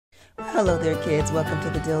Hello there, kids. Welcome to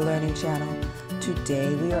the Dill Learning Channel.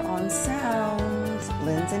 Today we are on sounds,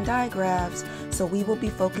 blends, and digraphs. So we will be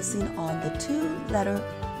focusing on the two-letter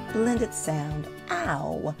blended sound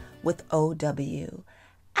ow with OW.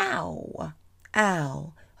 Ow,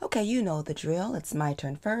 ow. Okay, you know the drill. It's my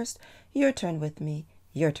turn first, your turn with me,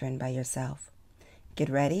 your turn by yourself. Get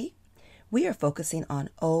ready. We are focusing on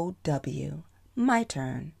OW. My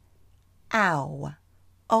turn. Ow.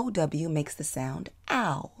 OW makes the sound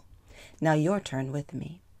ow. Now your turn with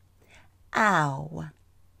me. Ow.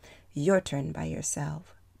 Your turn by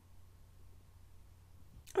yourself.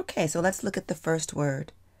 Okay, so let's look at the first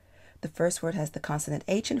word. The first word has the consonant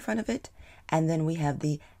H in front of it, and then we have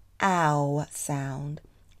the ow sound.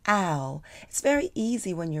 Ow. It's very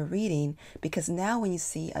easy when you're reading because now when you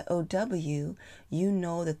see an OW, you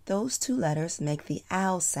know that those two letters make the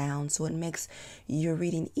ow sound, so it makes your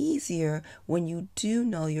reading easier when you do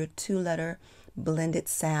know your two-letter blended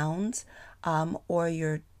sounds or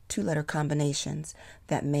your two-letter combinations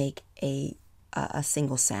that make a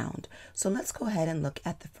single sound. So let's go ahead and look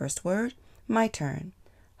at the first word. My turn.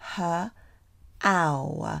 H,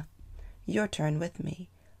 ow. Your turn with me.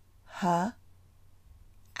 H,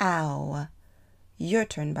 ow. Your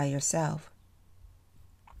turn by yourself.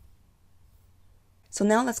 So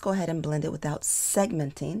now let's go ahead and blend it without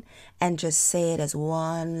segmenting and just say it as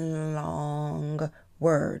one long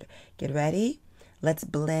word. Get ready? Let's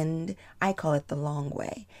blend. I call it the long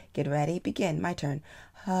way. Get ready? Begin. My turn.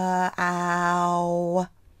 Ow.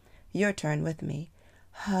 Your turn with me.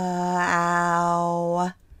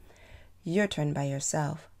 Ow. Your turn by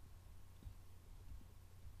yourself.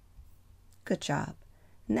 Good job.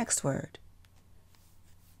 Next word.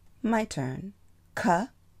 My turn. K,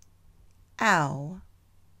 ow.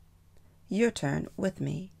 Your turn with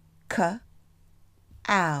me. K,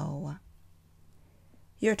 ow.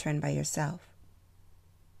 Your turn by yourself.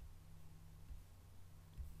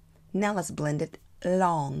 Now let's blend it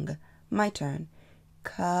long. My turn.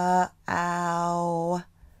 K, ow.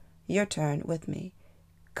 Your turn with me.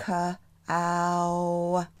 K,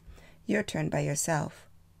 ow. Your turn by yourself.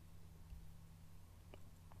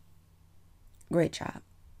 Great job.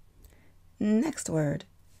 Next word.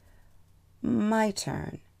 My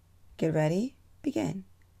turn. Get ready? Begin.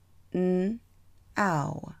 N,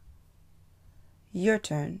 ow. Your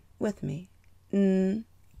turn with me. N,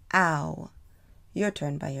 ow. Your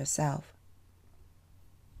turn by yourself.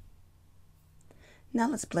 Now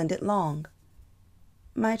let's blend it long.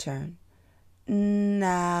 My turn.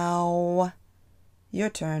 Now. Your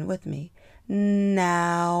turn with me.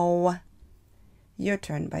 Now. Your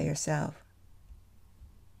turn by yourself.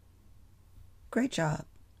 Great job.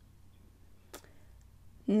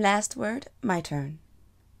 Last word, my turn.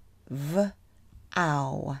 V,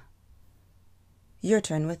 ow. Your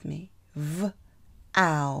turn with me. V,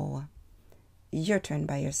 ow. Your turn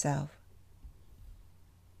by yourself.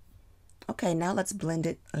 Okay, now let's blend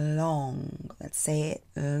it long. Let's say it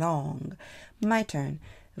long. My turn.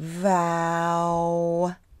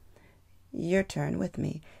 Vow. Your turn with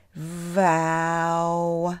me.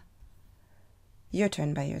 Vow. Your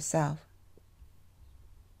turn by yourself.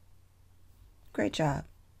 Great job.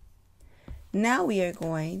 Now we are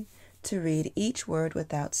going to read each word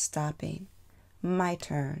without stopping. My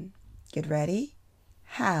turn. Get ready?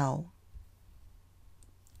 How.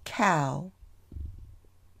 Cow.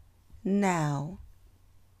 Now.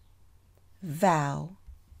 Vow.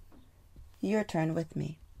 Your turn with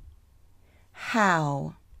me.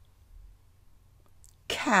 How.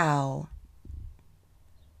 Cow.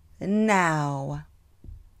 Now.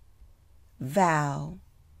 Vow.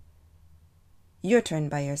 Your turn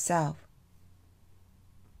by yourself.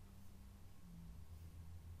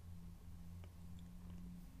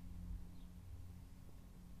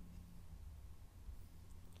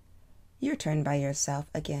 Your turn by yourself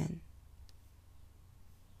again.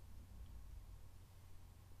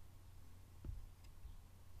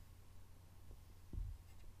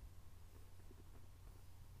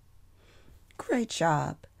 Great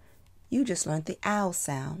job. You just learned the ow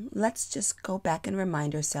sound. Let's just go back and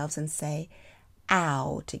remind ourselves and say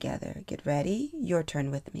ow together. Get ready? Your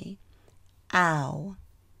turn with me. Ow.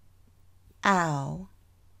 Ow.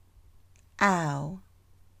 Ow.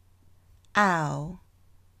 Ow.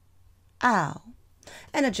 Ow.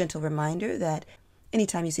 And a gentle reminder that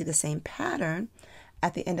anytime you see the same pattern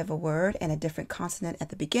at the end of a word and a different consonant at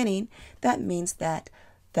the beginning, that means that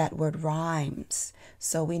that word rhymes.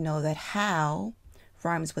 So we know that how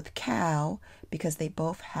rhymes with cow because they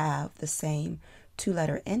both have the same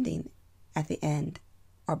two-letter ending at the end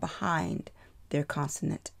or behind their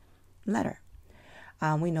consonant letter.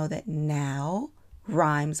 We know that now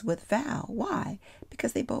rhymes with vow. Why?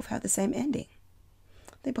 Because they both have the same ending.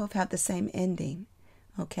 They both have the same ending.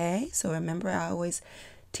 Okay, so remember, I always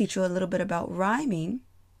teach you a little bit about rhyming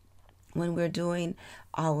when we're doing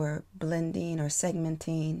our blending or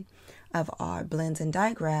segmenting of our blends and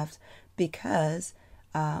digraphs, because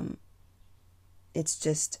it's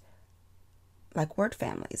just like word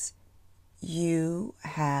families. You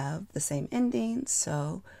have the same ending,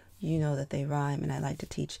 so you know that they rhyme, and I like to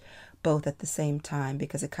teach both at the same time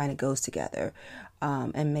because it kind of goes together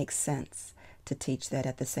and makes sense to teach that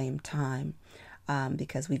at the same time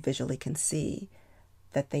because we visually can see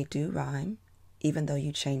that they do rhyme. Even though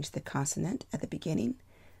you change the consonant at the beginning,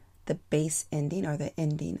 the base ending or the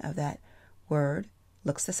ending of that word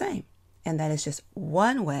looks the same. And that is just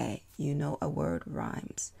one way you know a word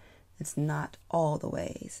rhymes. It's not all the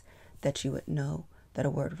ways that you would know that a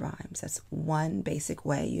word rhymes. That's one basic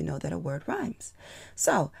way you know that a word rhymes.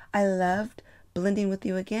 So I loved blending with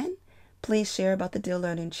you again. Please share about the Dill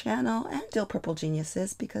Learning channel and Dill Purple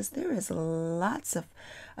Geniuses, because there is lots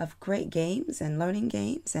of great games and learning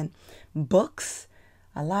games and books,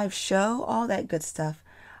 a live show, all that good stuff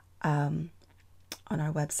on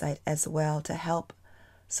our website as well to help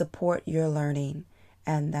support your learning.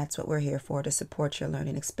 And that's what we're here for, to support your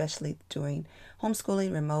learning, especially during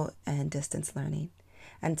homeschooling, remote, and distance learning.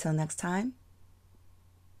 Until next time,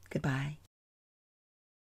 goodbye.